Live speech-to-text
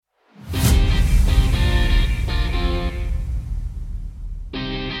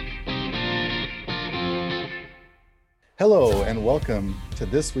Hello and welcome to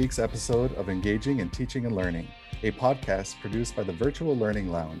this week's episode of Engaging in Teaching and Learning, a podcast produced by the Virtual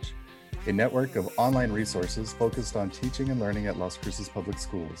Learning Lounge, a network of online resources focused on teaching and learning at Las Cruces Public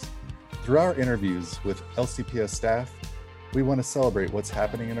Schools. Through our interviews with LCPS staff, we want to celebrate what's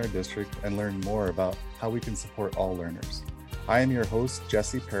happening in our district and learn more about how we can support all learners. I am your host,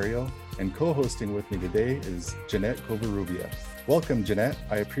 Jesse Perio, and co-hosting with me today is Jeanette Covarrubia. Welcome, Jeanette.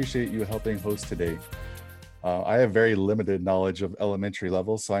 I appreciate you helping host today. I have very limited knowledge of elementary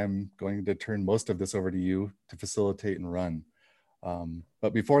level, so I'm going to turn most of this over to you to facilitate and run.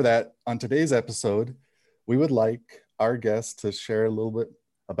 But before that, on today's episode, we would like our guests to share a little bit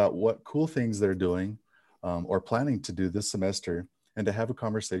about what cool things they're doing or planning to do this semester, and to have a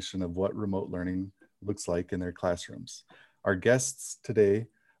conversation of what remote learning looks like in their classrooms. Our guests today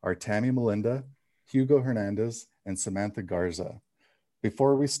are Tammy Melinda, Hugo Hernandez, and Samantha Garza.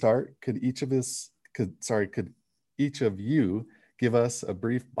 Before we start, could each of you give us a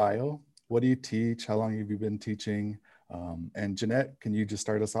brief bio? What do you teach? How long have you been teaching? And Jeanette, can you just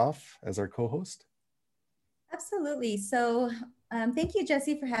start us off as our co-host? Absolutely. So thank you,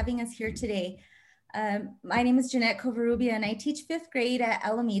 Jesse, for having us here today. My name is Jeanette Covarrubia, and I teach fifth grade at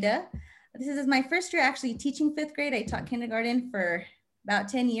Alameda. This is my first year actually teaching fifth grade. I taught kindergarten for about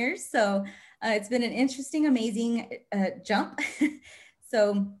 10 years. So it's been an interesting, amazing jump.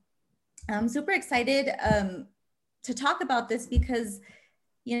 So I'm super excited to talk about this because,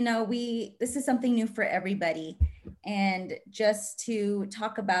 you know, this is something new for everybody. And just to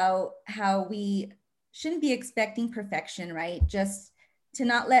talk about how we shouldn't be expecting perfection, right? Just to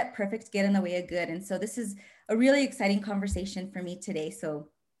not let perfect get in the way of good. And so this is a really exciting conversation for me today. So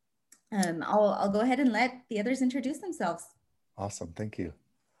I'll go ahead and let the others introduce themselves. Awesome, thank you.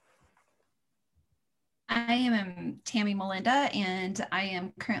 I am Tammy Melinda, and I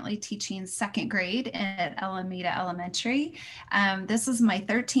am currently teaching second grade at Alameda Elementary. This is my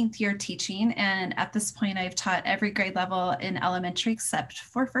 13th year teaching, and at this point I've taught every grade level in elementary except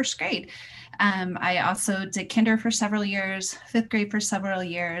for first grade. I also did kinder for several years, fifth grade for several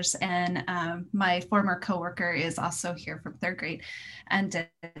years, and my former coworker is also here from third grade and did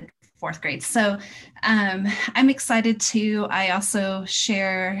fourth grade. So I'm excited I also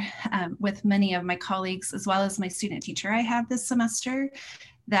share with many of my colleagues, as well as my student teacher I have this semester,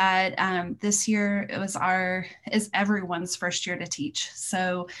 that this year is everyone's first year to teach.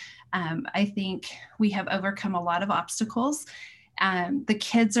 So I think we have overcome a lot of obstacles. The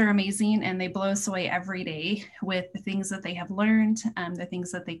kids are amazing, and they blow us away every day with the things that they have learned, the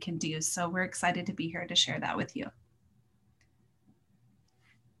things that they can do. So we're excited to be here to share that with you.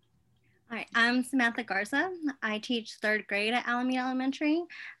 Hi, I'm Samantha Garza. I teach third grade at Alameda Elementary.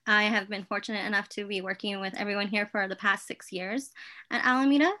 I have been fortunate enough to be working with everyone here for the past 6 years at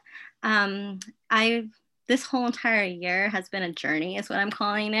Alameda. This whole entire year has been a journey, is what I'm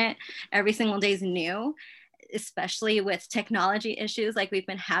calling it. Every single day is new, especially with technology issues like we've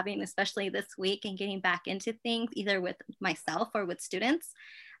been having, especially this week, and getting back into things either with myself or with students.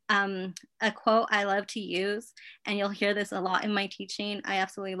 A quote I love to use, and you'll hear this a lot in my teaching. I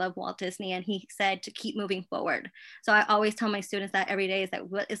absolutely love Walt Disney, and he said to keep moving forward. So I always tell my students that every day, is that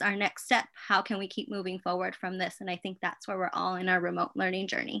what is our next step? How can we keep moving forward from this? And I think that's where we're all in our remote learning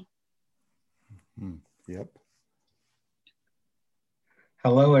journey. Yep.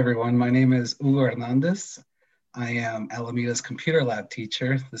 Hello, everyone. My name is Hugo Hernandez. I am Alameda's computer lab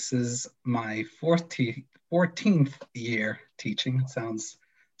teacher. This is my 14th year teaching. It sounds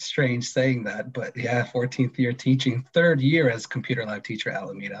strange saying that, but yeah, 14th year teaching, third year as computer lab teacher at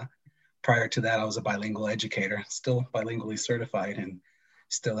Alameda. Prior to that, I was a bilingual educator, still bilingually certified, and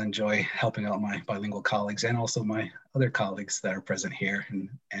still enjoy helping out my bilingual colleagues and also my other colleagues that are present here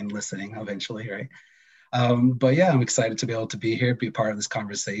and listening eventually, right? But yeah, I'm excited to be able to be here, be a part of this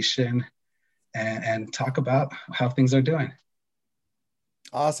conversation, and talk about how things are doing.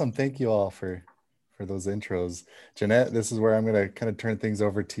 Awesome, thank you all for those intros. Jeanette, this is where I'm going to kind of turn things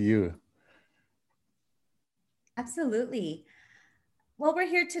over to you. Absolutely. Well, we're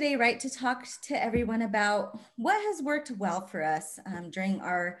here today, right, to talk to everyone about what has worked well for us during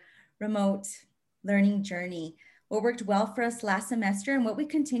our remote learning journey, what worked well for us last semester, and what we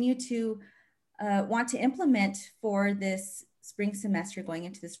continue to want to implement for this spring semester, going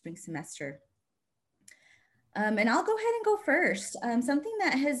into the spring semester. And I'll go ahead and go first. Something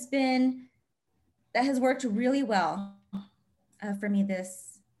that has worked really well for me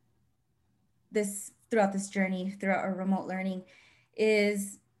throughout this journey, throughout our remote learning,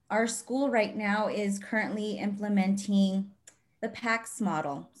 is our school right now is currently implementing the PACS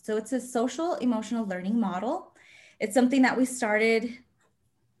model. So it's a social emotional learning model. It's something that we started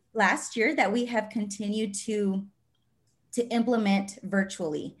last year that we have continued to to implement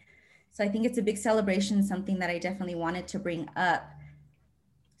virtually. So I think it's a big celebration, something that I definitely wanted to bring up.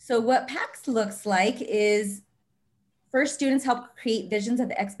 So what PAX looks like is, first, students help create visions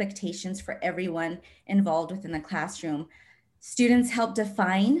of expectations for everyone involved within the classroom. Students help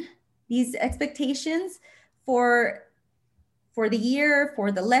define these expectations for the year,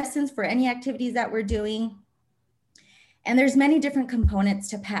 for the lessons, for any activities that we're doing. And there's many different components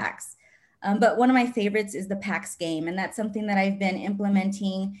to PAX. But one of my favorites is the PAX game. And that's something that I've been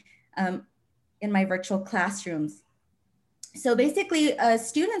implementing in my virtual classrooms. So basically,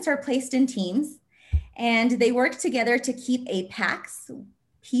 students are placed in teams and they work together to keep a PAX,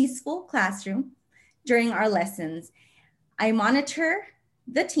 peaceful classroom during our lessons. I monitor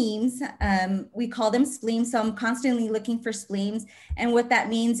the teams. We call them spleens. So I'm constantly looking for spleens. And what that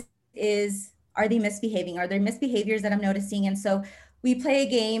means is, are they misbehaving? Are there misbehaviors that I'm noticing? And so we play a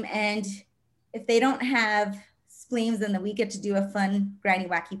game, and if they don't have spleens, then we get to do a fun Granny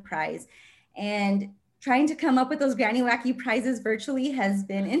Wacky prize. And trying to come up with those Granny Wacky prizes virtually has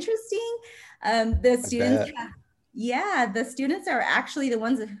been interesting. The students are actually the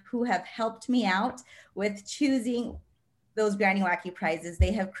ones who have helped me out with choosing those Granny Wacky prizes.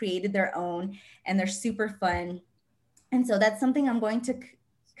 They have created their own, and they're super fun. And so that's something I'm going to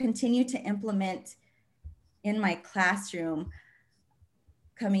continue to implement in my classroom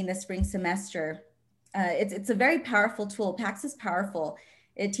coming this spring semester. It's a very powerful tool. PAX is powerful.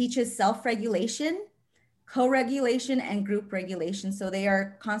 It teaches self-regulation, co-regulation, and group regulation. So they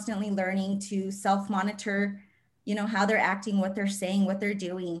are constantly learning to self-monitor, how they're acting, what they're saying, what they're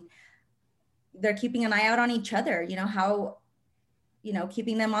doing. They're keeping an eye out on each other,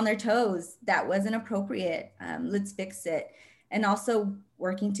 keeping them on their toes. That wasn't appropriate. Let's fix it. And also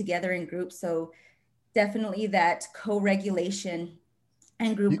working together in groups. So definitely that co-regulation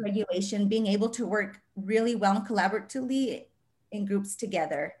and group regulation, being able to work really well and collaboratively in groups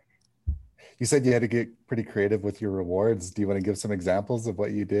together. You said you had to get pretty creative with your rewards. Do you want to give some examples of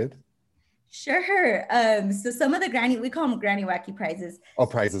what you did? Sure. So some of the we call them Granny Wacky prizes. Oh,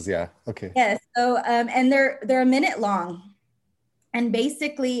 prizes, yeah. Okay. Yeah. So and they're a minute long, and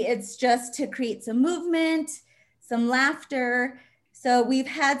basically it's just to create some movement, some laughter. So we've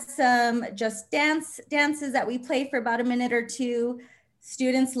had some just dances that we play for about a minute or two.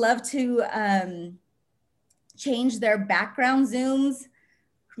 Students love to change their background zooms,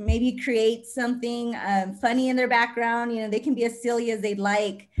 maybe create something funny in their background. They can be as silly as they'd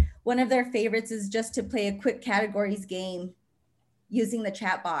like. One of their favorites is just to play a quick categories game using the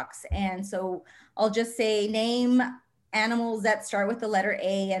chat box. And so I'll just say, name animals that start with the letter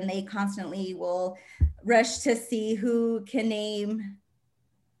A, and they constantly will rush to see who can name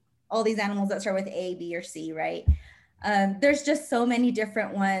all these animals that start with A, B, or C, right? There's just so many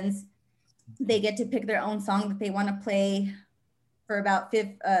different ones. They get to pick their own song that they want to play for about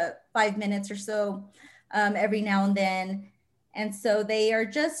 5 minutes or so every now and then. And so they are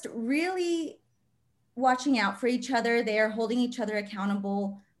just really watching out for each other. They are holding each other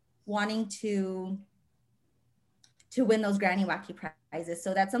accountable, wanting to win those Granny Wacky prizes.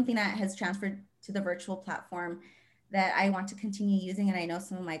 So that's something that has transferred to the virtual platform that I want to continue using. And I know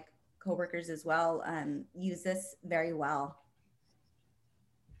some of my coworkers as well use this very well.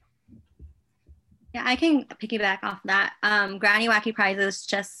 Yeah, I can piggyback off that. Granny Wacky prizes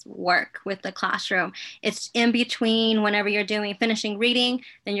just work with the classroom. It's in between whenever you're finishing reading,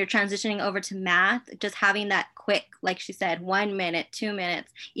 then you're transitioning over to math, just having that quick, like she said, 1 minute, 2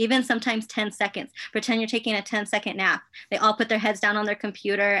 minutes, even sometimes 10 seconds. Pretend you're taking a 10-second nap. They all put their heads down on their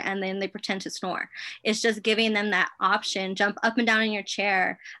computer and then they pretend to snore. It's just giving them that option, jump up and down in your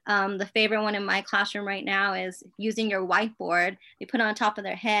chair. The favorite one in my classroom right now is using your whiteboard. They put it on top of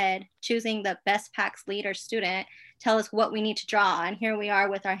their head, choosing the best PAX leader student, tell us what we need to draw. And here we are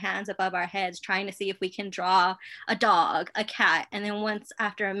with our hands above our heads, trying to see if we can draw a dog, a cat. And then once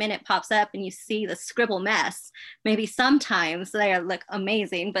after a minute pops up and you see the scribble mess, maybe sometimes they look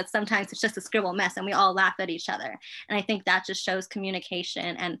amazing, but sometimes it's just a scribble mess and we all laugh at each other. And I think that just shows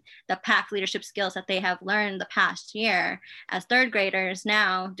communication and the PAX leadership skills that they have learned the past year. As third graders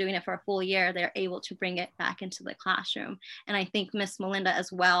now, doing it for a full year, they're able to bring it back into the classroom. And I think Miss Melinda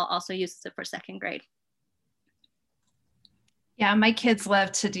as well also uses it for second grade. Yeah, my kids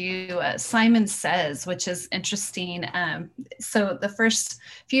love to do Simon Says, which is interesting. So the first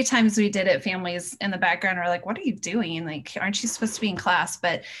few times we did it, families in the background are like, what are you doing? Like, aren't you supposed to be in class?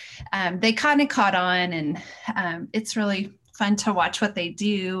 But they kind of caught on, and it's really fun to watch what they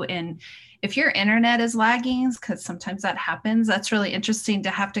do. And if your internet is lagging, because sometimes that happens, that's really interesting to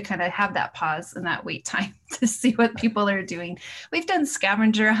have to kind of have that pause and that wait time to see what people are doing. We've done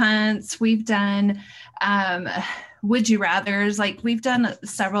scavenger hunts. We've done would you rathers. Like we've done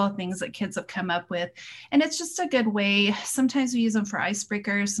several things that kids have come up with, and it's just a good way. Sometimes we use them for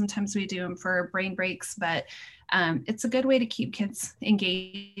icebreakers, sometimes we do them for brain breaks, but it's a good way to keep kids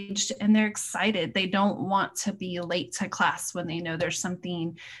engaged and they're excited. They don't want to be late to class when they know there's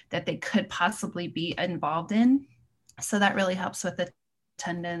something that they could possibly be involved in. So that really helps with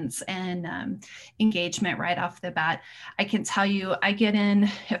attendance and engagement right off the bat. I can tell you, I get in,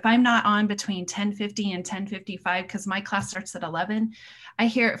 if I'm not on between 10:50 and 10:55, because my class starts at 11, I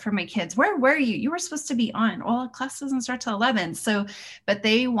hear it from my kids. Where were you? You were supposed to be on. Well, class doesn't start till 11. So, but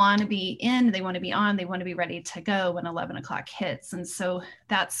they want to be in, they want to be on, they want to be ready to go when 11 o'clock hits. And so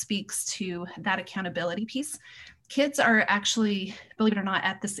that speaks to that accountability piece. Kids are actually, believe it or not,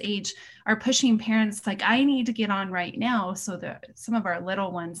 at this age are pushing parents like, I need to get on right now. So that some of our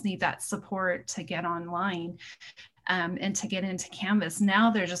little ones need that support to get online and to get into Canvas.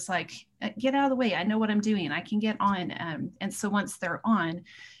 Now they're just like, get out of the way. I know what I'm doing. I can get on. And so once they're on,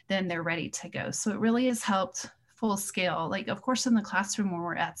 then they're ready to go. So it really has helped full scale. Like, of course, in the classroom when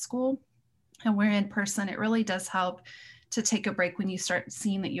we're at school and we're in person, it really does help to take a break when you start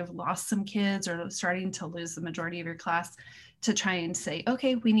seeing that you've lost some kids or starting to lose the majority of your class, to try and say,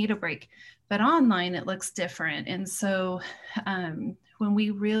 okay, we need a break. But online, it looks different. And so when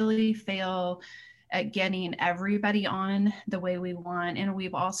we really fail at getting everybody on the way we want, and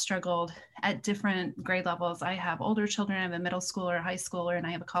we've all struggled at different grade levels. I have older children, I have a middle schooler, a high schooler, and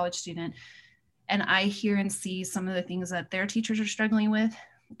I have a college student. And I hear and see some of the things that their teachers are struggling with.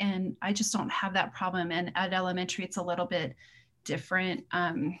 And I just don't have that problem. And at elementary, it's a little bit different.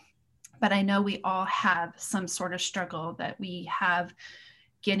 But I know we all have some sort of struggle that we have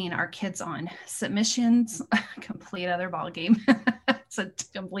getting our kids on. Submissions, complete other ballgame. It's a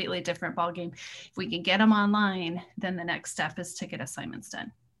completely different ballgame. If we can get them online, then the next step is to get assignments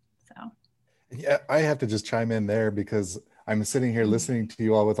done. So, yeah, I have to just chime in there because I'm sitting here listening to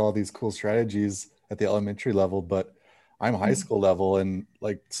you all with all these cool strategies at the elementary level, but I'm high school level, and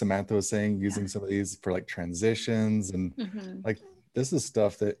like Samantha was saying, using some of these for like transitions and like this is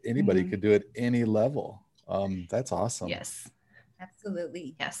stuff that anybody could do at any level. That's awesome. Yes,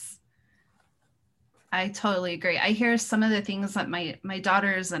 absolutely. Yes, I totally agree. I hear some of the things that my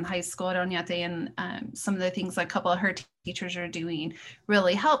daughter's in high school at Oñate, and some of the things that a couple of her teachers are doing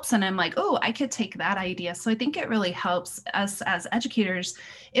really helps. And I'm like, oh, I could take that idea. So I think it really helps us as educators.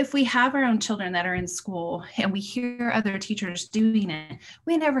 If we have our own children that are in school and we hear other teachers doing it,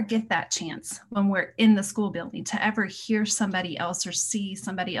 we never get that chance when we're in the school building to ever hear somebody else or see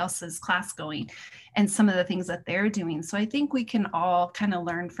somebody else's class going and some of the things that they're doing. So I think we can all kind of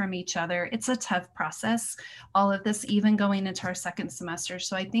learn from each other. It's a tough process, all of this, even going into our second semester.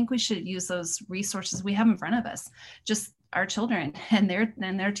 So I think we should use those resources we have in front of us, just our children and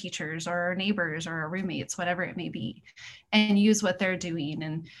their teachers or our neighbors or our roommates, whatever it may be, and use what they're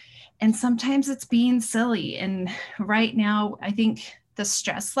doing. And sometimes it's being silly. And right now, I think the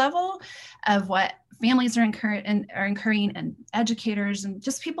stress level of what families are incurring and educators and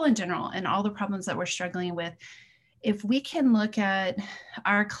just people in general and all the problems that we're struggling with, if we can look at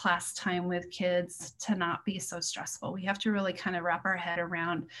our class time with kids to not be so stressful, we have to really kind of wrap our head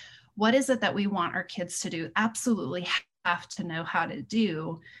around what is it that we want our kids to do, absolutely have to know how to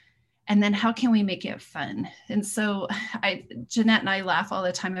do, and then how can we make it fun? And so Jeanette and I laugh all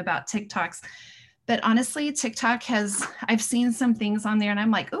the time about TikToks, but honestly, TikTok I've seen some things on there and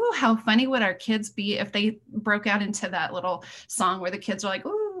I'm like, oh, how funny would our kids be if they broke out into that little song where the kids are like,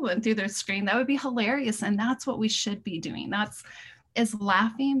 ooh, and through their screen. That would be hilarious. And that's what we should be doing. Is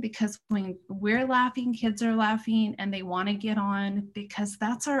laughing, because when we're laughing, kids are laughing and they want to get on, because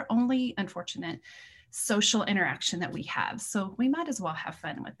that's our only, unfortunate, social interaction that we have. So we might as well have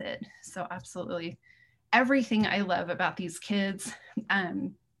fun with it. So absolutely everything I love about these kids.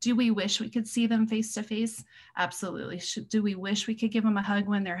 Do we wish we could see them face to face? Absolutely. Do we wish we could give them a hug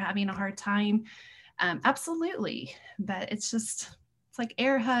when they're having a hard time? Absolutely. But it's like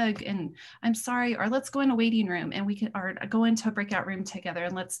air hug and I'm sorry, or let's go in a waiting room and we can, or go into a breakout room together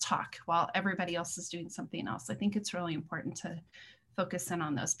and let's talk while everybody else is doing something else. I think it's really important to focus in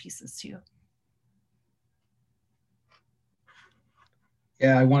on those pieces too.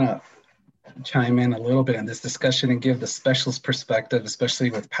 Yeah, I want to chime in a little bit in this discussion and give the specialist perspective,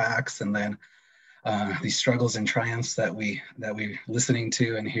 especially with PACS and then these struggles and triumphs that we're listening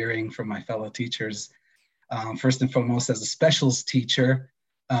to and hearing from my fellow teachers. First and foremost, as a specials teacher,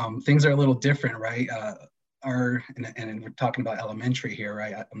 things are a little different, right? And we're talking about elementary here,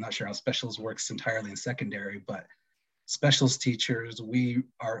 right? I'm not sure how specials works entirely in secondary, but specials teachers, we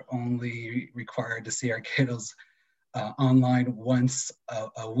are only required to see our kiddos online once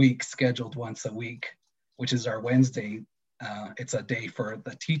a week, scheduled once a week. which is our Wednesday. It's a day for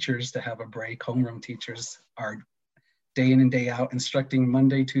the teachers to have a break. Homeroom teachers are day in and day out instructing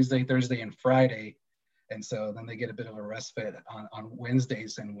Monday, Tuesday, Thursday, and Friday. And so then they get a bit of a respite on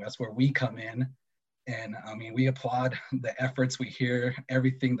Wednesdays, and that's where we come in. And I mean, we applaud the efforts. We hear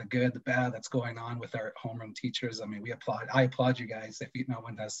everything, the good, the bad that's going on with our homeroom teachers. I mean, I applaud you guys. If no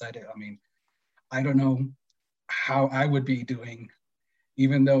one has said it, I mean, I don't know how I would be doing,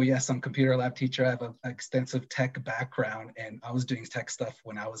 even though, yes, I'm a computer lab teacher. I have an extensive tech background, and I was doing tech stuff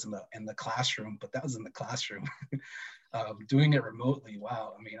when I was in the classroom, but that was in the classroom. Doing it remotely,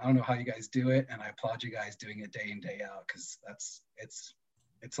 wow. I mean, I don't know how you guys do it, and I applaud you guys doing it day in, day out, because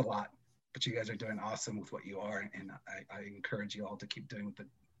it's a lot. But you guys are doing awesome with what you are, and I encourage you all to keep doing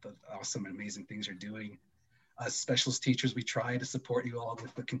the awesome and amazing things you're doing. As specialist teachers, we try to support you all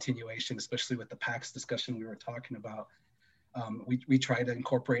with the continuation, especially with the PACS discussion we were talking about. We try to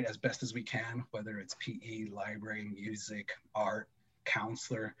incorporate as best as we can, whether it's PE, library, music, art,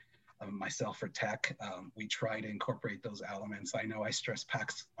 counselor, myself for tech. We try to incorporate those elements. I know I stress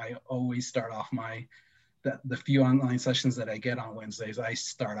PACS. I always start off the few online sessions that I get on Wednesdays, I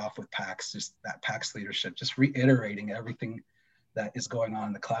start off with PACS, just that PACS leadership, just reiterating everything that is going on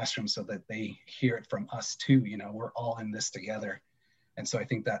in the classroom so that they hear it from us too. You know, we're all in this together. And so I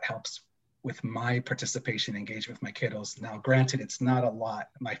think that helps with my participation, engagement with my kiddos. Now, granted, it's not a lot.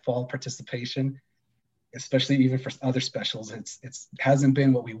 My fall participation, especially even for other specials, it hasn't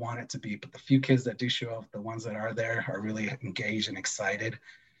been what we want it to be, but the few kids that do show up, the ones that are there are really engaged and excited.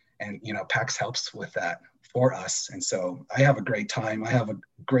 And, you know, PACS helps with that for us. And so I have a great time. I have a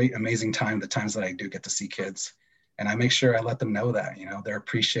great, amazing time the times that I do get to see kids. And I make sure I let them know that, you know, they're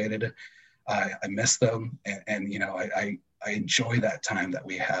appreciated. I miss them. And you know, I enjoy that time that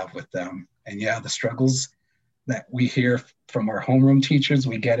we have with them. And yeah, the struggles that we hear from our homeroom teachers,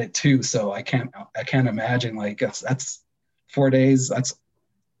 we get it too. So I can't imagine, like, that's 4 days, that's,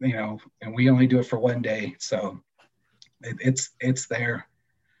 you know, and we only do it for 1 day. So it's there.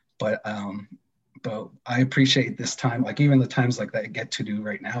 But I appreciate this time, like even the times like that I get to do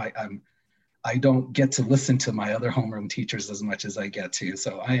right now, I don't get to listen to my other homeroom teachers as much as I get to.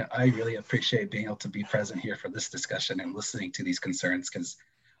 So I really appreciate being able to be present here for this discussion and listening to these concerns, because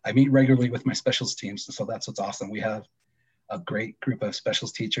I meet regularly with my specials teams. So that's what's awesome. We have a great group of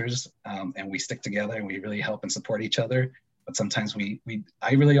specials teachers, and we stick together and we really help and support each other. But sometimes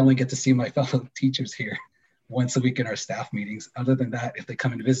I really only get to see my fellow teachers here once a week in our staff meetings. Other than that, if they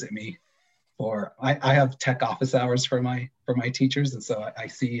come and visit me, or I have tech office hours for my teachers. And so I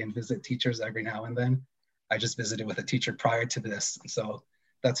see and visit teachers every now and then. I just visited with a teacher prior to this. And so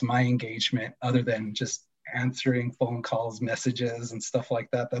that's my engagement, other than just answering phone calls, messages, and stuff like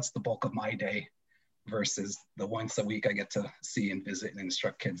that. That's the bulk of my day versus the once a week I get to see and visit and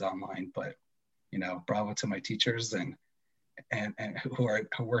instruct kids online. But, you know, bravo to my teachers and who are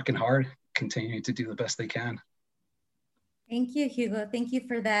working hard, continuing to do the best they can. Thank you, Hugo. Thank you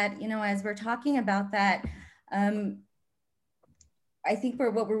for that. You know, as we're talking about that, I think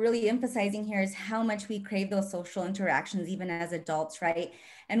what we're really emphasizing here is how much we crave those social interactions, even as adults, right?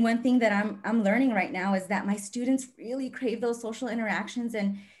 And one thing that I'm learning right now is that my students really crave those social interactions,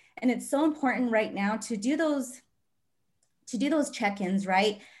 and it's so important right now to do those check-ins,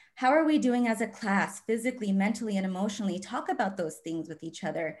 right? How are we doing as a class, physically, mentally, and emotionally? Talk about those things with each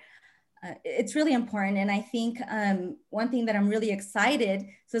other. It's really important. And I think one thing that I'm really excited,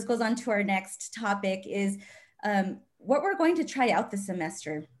 so this goes on to our next topic, is what we're going to try out this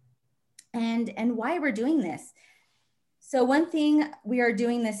semester and why we're doing this. So one thing we are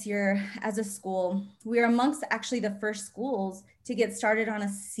doing this year as a school, we are amongst actually the first schools to get started on a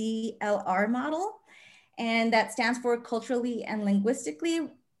CLR model. And that stands for Culturally and Linguistically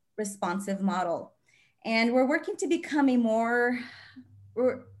Responsive Model. And we're working to become more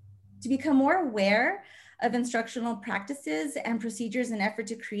aware of instructional practices and procedures in an effort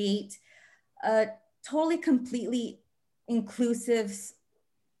to create a totally, completely inclusive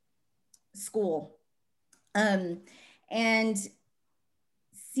school. And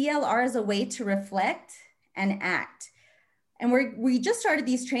CLR is a way to reflect and act. And we just started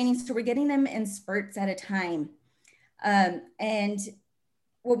these trainings, so we're getting them in spurts at a time. And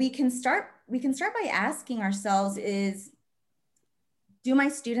what we can start by asking ourselves is, do my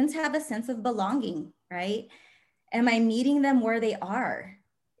students have a sense of belonging, right? Am I meeting them where they are?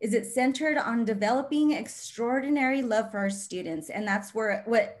 Is it centered on developing extraordinary love for our students? And that's what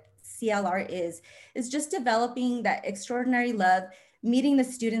CLR is just developing that extraordinary love, meeting the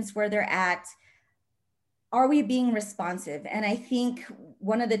students where they're at. Are we being responsive? And I think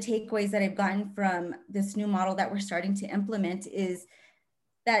one of the takeaways that I've gotten from this new model that we're starting to implement is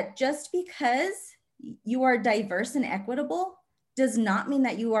that just because you are diverse and equitable does not mean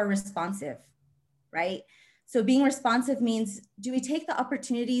that you are responsive, right? So being responsive means, do we take the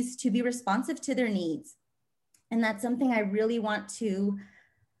opportunities to be responsive to their needs? And that's something I really want to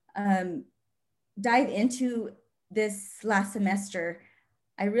dive into this last semester.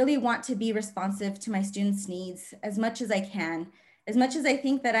 I really want to be responsive to my students' needs as much as I can. As much as I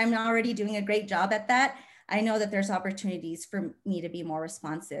think that I'm already doing a great job at that, I know that there's opportunities for me to be more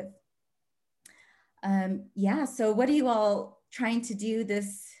responsive. Yeah, so what are you all trying to do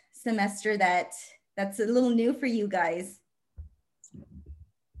this semester that's a little new for you guys?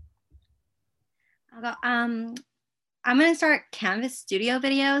 I'm going to start Canvas Studio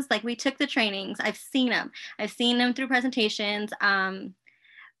videos. Like, we took the trainings. I've seen them through presentations.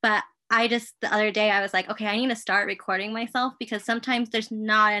 But the other day I was like, okay, I need to start recording myself, because sometimes there's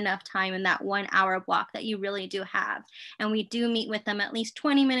not enough time in that 1 hour block that you really do have. And we do meet with them at least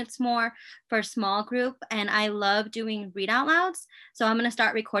 20 minutes more for a small group. And I love doing read out louds. So I'm going to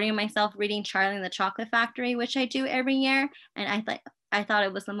start recording myself reading Charlie and the Chocolate Factory, which I do every year. And I thought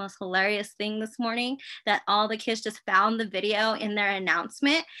it was the most hilarious thing this morning that all the kids just found the video in their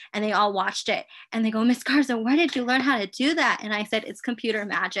announcement and they all watched it. And they go, Miss Garza, where did you learn how to do that? And I said, it's computer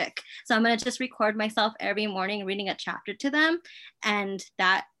magic. So I'm going to just record myself every morning reading a chapter to them. And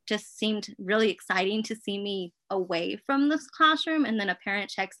that just seemed really exciting to see me away from this classroom. And then a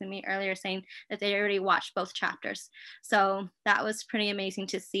parent texted me earlier saying that they already watched both chapters. So that was pretty amazing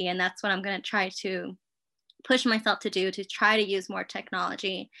to see. And that's what I'm going to try to push myself to do, to try to use more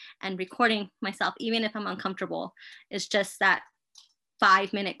technology. And recording myself, even if I'm uncomfortable, is just that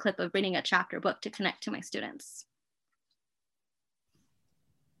 5-minute clip of reading a chapter book to connect to my students.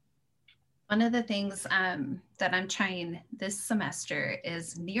 One of the things that I'm trying this semester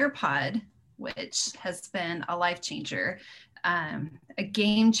is Nearpod, which has been a life changer, a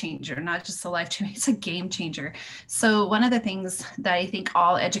game changer, not just a life changer, it's a game changer. So one of the things that I think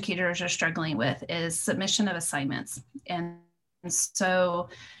all educators are struggling with is submission of assignments. And so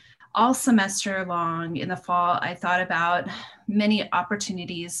all semester long in the fall, I thought about many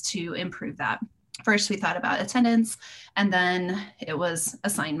opportunities to improve that. First, we thought about attendance, and then it was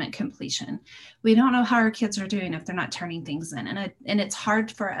assignment completion. We don't know how our kids are doing if they're not turning things in. And it's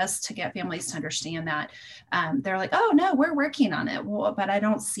hard for us to get families to understand that. They're like, oh, no, we're working on it. Well, but I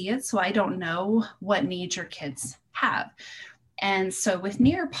don't see it, so I don't know what needs your kids have. And so with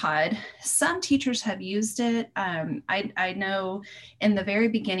Nearpod, some teachers have used it. I know in the very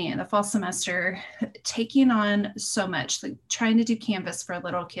beginning of the fall semester, taking on so much, like trying to do Canvas for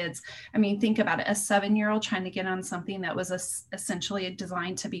little kids. I mean, think about it, a 7-year-old trying to get on something that was essentially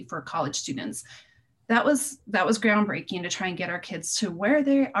designed to be for college students. That was groundbreaking to try and get our kids to where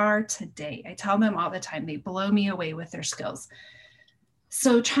they are today. I tell them all the time, they blow me away with their skills.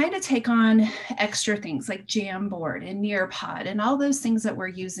 So trying to take on extra things like Jamboard and Nearpod and all those things that we're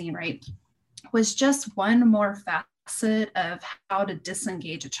using, right, was just one more facet of how to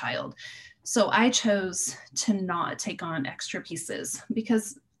disengage a child. So I chose to not take on extra pieces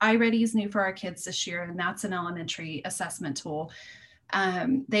because iReady is new for our kids this year, and that's an elementary assessment tool.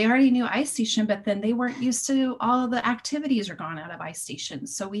 They already knew iStation, but then they weren't used to all of the activities are gone out of iStation.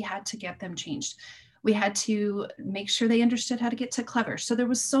 So we had to get them changed. We had to make sure they understood how to get to Clever. So there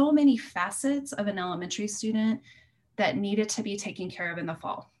was so many facets of an elementary student that needed to be taken care of in the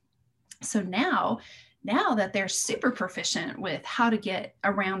fall. So now that they're super proficient with how to get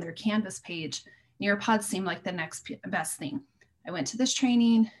around their Canvas page, Nearpod seemed like the next best thing. I went to this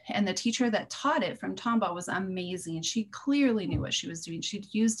training, and the teacher that taught it from Tombaugh was amazing. She clearly knew what she was doing. She'd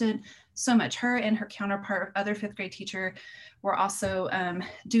used it so much. Her and her counterpart, other 5th grade teacher, were also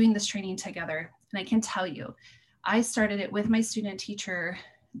doing this training together. And I can tell you, I started it with my student teacher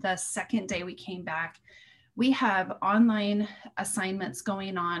the second day we came back. We have online assignments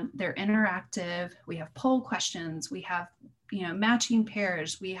going on. They're interactive. We have poll questions. We have matching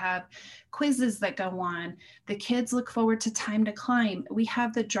pairs. We have quizzes that go on. The kids look forward to Time to Climb. We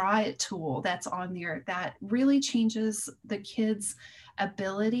have the Draw It tool that's on there that really changes the kids'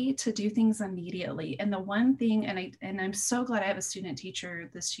 ability to do things immediately. And the one thing, and I'm so glad I have a student teacher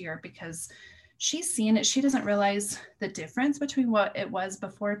this year because she's seen it. She doesn't realize the difference between what it was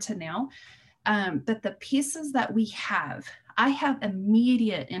before to now. But the pieces that we have, I have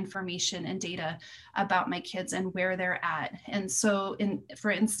immediate information and data about my kids and where they're at. And so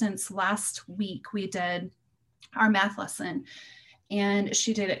for instance, last week we did our math lesson and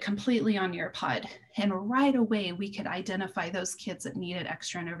she did it completely on Nearpod. And right away we could identify those kids that needed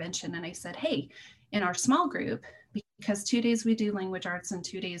extra intervention. And I said, hey, in our small group, because 2 days we do language arts and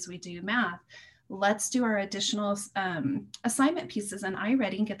 2 days we do math, let's do our additional assignment pieces in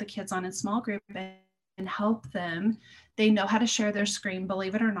iReady and get the kids on in small group help them. They know how to share their screen,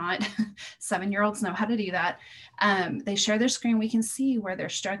 believe it or not. 7-year-olds know how to do that. They share their screen. We can see where they're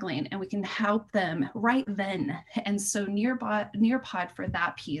struggling and we can help them right then. And so Nearpod for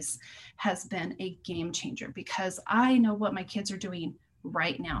that piece has been a game changer, because I know what my kids are doing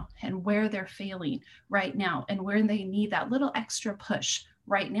right now and where they're failing right now and where they need that little extra push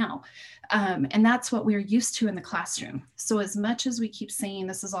right now. And that's what we're used to in the classroom. So as much as we keep saying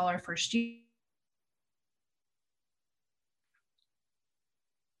this is all our first year,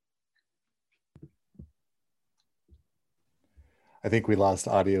 I think we lost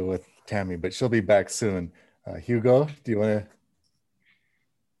audio with Tammy, but she'll be back soon. Hugo, do you want to?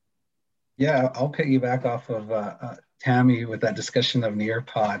 Yeah, I'll piggyback off of Tammy with that discussion of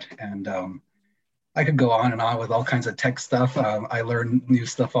Nearpod. And I could go on and on with all kinds of tech stuff. I learn new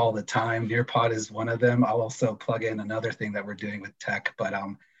stuff all the time. Nearpod is one of them. I'll also plug in another thing that we're doing with tech. But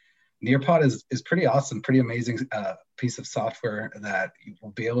Nearpod is pretty awesome, pretty amazing piece of software that you will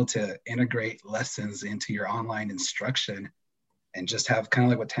be able to integrate lessons into your online instruction and just have, kind of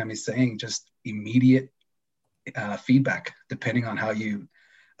like what Tammy's saying, just immediate feedback depending on how you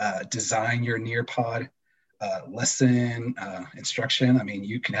design your Nearpod lesson instruction. I mean,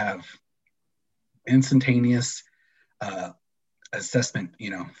 you can have instantaneous assessment,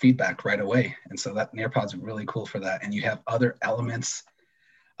 feedback right away. And so that Nearpod's really cool for that. And you have other elements.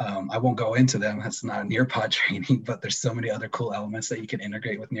 I won't go into them. That's not a Nearpod training, but there's so many other cool elements that you can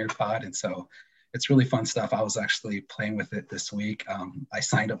integrate with Nearpod. And so it's really fun stuff. I was actually playing with it this week. I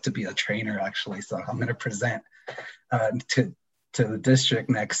signed up to be a trainer actually. So I'm going to present to the district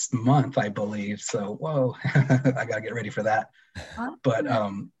next month, I believe. So, whoa, I got to get ready for that. But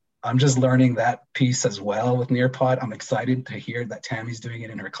I'm just learning that piece as well with Nearpod. I'm excited to hear that Tammy's doing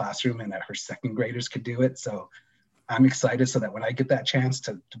it in her classroom and that her second graders could do it. So I'm excited so that when I get that chance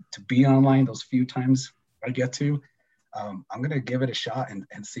to be online those few times I get to, I'm going to give it a shot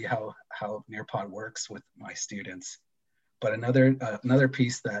and see how Nearpod works with my students. But another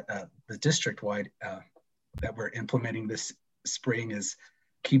piece that the district-wide that we're implementing this spring is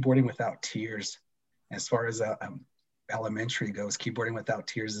Keyboarding Without Tears. As far as elementary goes, Keyboarding Without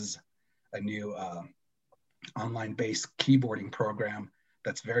Tears is a new online-based keyboarding program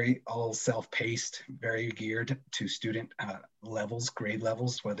that's very all self-paced, very geared to student levels, grade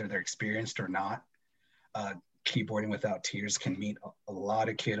levels, whether they're experienced or not. Keyboarding Without Tears can meet a lot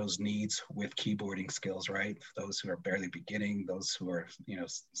of kiddos' needs with keyboarding skills, right? Those who are barely beginning, those who are,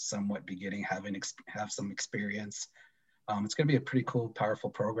 somewhat beginning, have some experience. It's going to be a pretty cool, powerful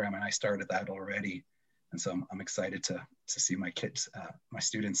program, and I started that already. And so I'm excited to see my kids, my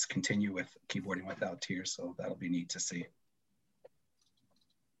students continue with Keyboarding Without Tears. So that'll be neat to see.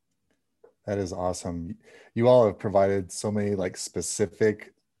 That is awesome. You all have provided so many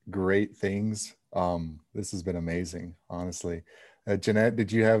specific, great things. This has been amazing, honestly. Jeanette,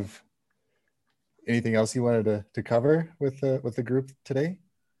 did you have anything else you wanted to cover with the group today?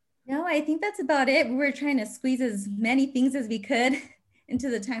 No, I think that's about it. We were trying to squeeze as many things as we could into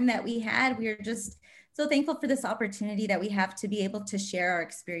the time that we had. We are just so thankful for this opportunity that we have to be able to share our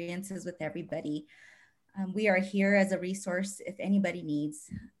experiences with everybody. We are here as a resource if anybody needs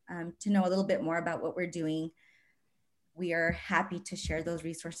to know a little bit more about what we're doing. We are happy to share those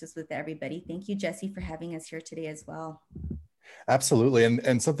resources with everybody. Thank you, Jesse, for having us here today as well. Absolutely.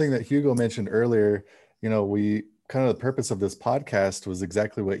 And something that Hugo mentioned earlier, we kind of the purpose of this podcast was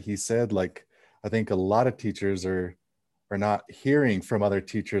exactly what he said. I think a lot of teachers are not hearing from other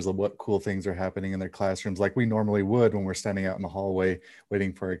teachers of what cool things are happening in their classrooms like we normally would when we're standing out in the hallway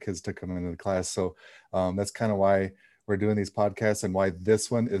waiting for our kids to come into the class. So that's kind of why we're doing these podcasts and why this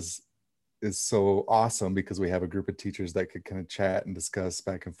one is so awesome, because we have a group of teachers that could kind of chat and discuss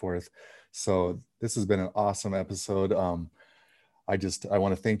back and forth. So this has been an awesome episode. I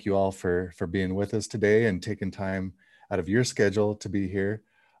want to thank you all for being with us today and taking time out of your schedule to be here.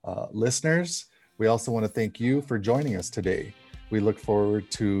 Listeners, we also want to thank you for joining us today. We look forward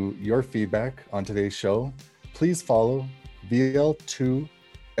to your feedback on today's show. Please follow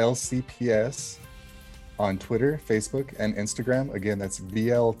VL2LCPS on Twitter, Facebook, and Instagram. Again, that's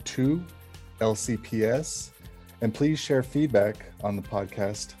VL2LCPS. And please share feedback on the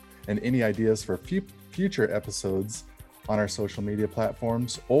podcast and any ideas for future episodes on our social media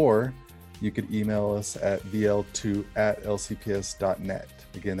platforms, or you could email us at vl2@lcps.net.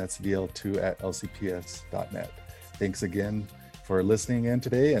 Again, that's vl2@lcps.net. Thanks again for listening in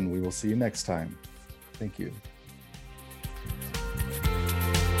today, and we will see you next time. Thank you.